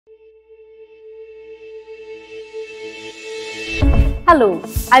Hello,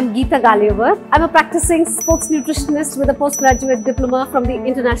 I'm Geetha Ghaliyavar. I'm a practicing sports nutritionist with a postgraduate diploma from the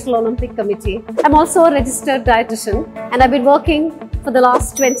International Olympic Committee. I'm also a registered dietitian and I've been working for the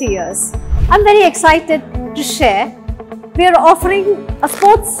last 20 years. I'm very excited to share. We are offering a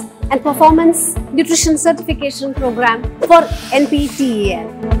sports and performance nutrition certification program for NPTEL.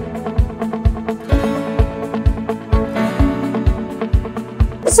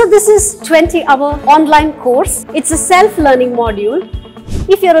 So this is 20-hour online course. It's a self-learning module.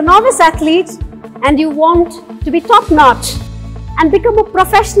 If you're a novice athlete and you want to be top-notch and become a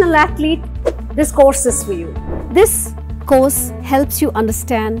professional athlete, this course is for you. This course helps you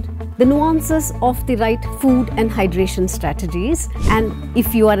understand the nuances of the right food and hydration strategies. And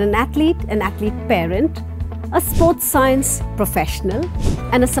if you are an athlete parent, a sports science professional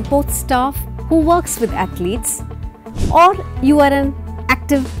and a support staff who works with athletes, or you are an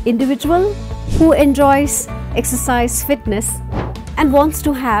active individual who enjoys exercise fitness and wants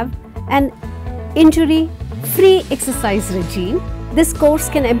to have an injury-free exercise regime, this course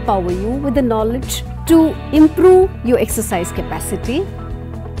can empower you with the knowledge to improve your exercise capacity,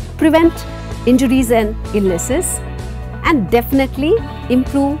 prevent injuries and illnesses, and definitely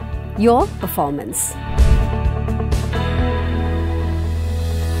improve your performance.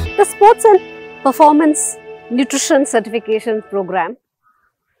 The Sports and Performance Nutrition Certification Program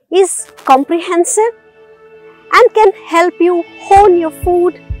is comprehensive and can help you hone your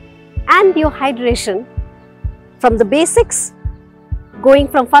food and your hydration from the basics, going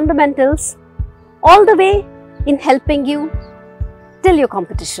from fundamentals all the way in helping you till your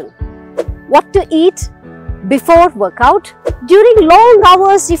competition. What to eat before workout, during long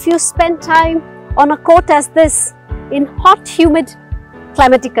hours if you spend time on a court as this in hot, humid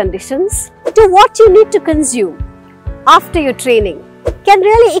climatic conditions, to what you need to consume after your training can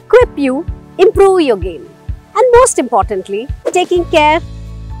really equip you, improve your game. And most importantly, taking care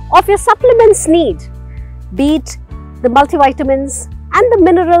of your supplements need, be it the multivitamins and the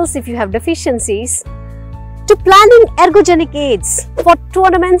minerals if you have deficiencies, to planning ergogenic aids for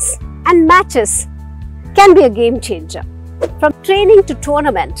tournaments and matches can be a game changer. From training to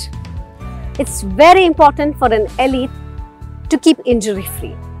tournament, it's very important for an elite to keep injury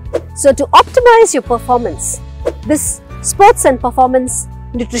free. So to optimize your performance, this Sports and Performance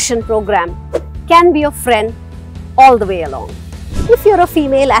Nutrition Program can be your friend all the way along. If you're a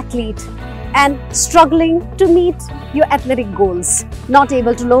female athlete and struggling to meet your athletic goals, not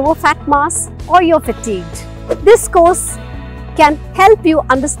able to lower fat mass, or you're fatigued, this course can help you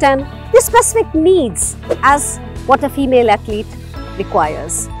understand the specific needs as what a female athlete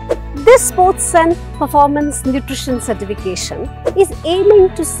requires. This Sports and Performance Nutrition Certification is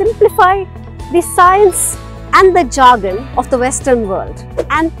aiming to simplify the science and the jargon of the Western world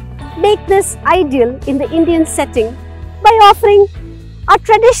and make this ideal in the Indian setting by offering our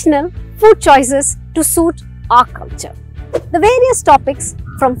traditional food choices to suit our culture. The various topics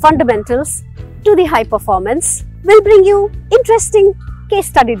from fundamentals to the high performance will bring you interesting case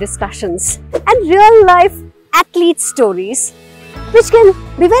study discussions and real life athlete stories, which can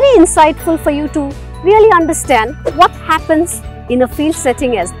be very insightful for you to really understand what happens in a field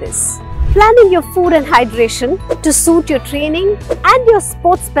setting as this. Planning your food and hydration to suit your training and your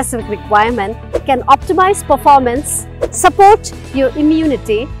sports specific requirement can optimize performance, support your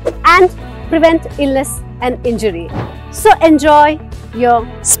immunity and prevent illness and injury. So enjoy your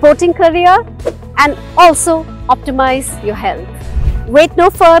sporting career and also optimize your health. Wait no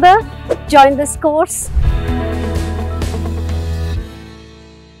further, join this course.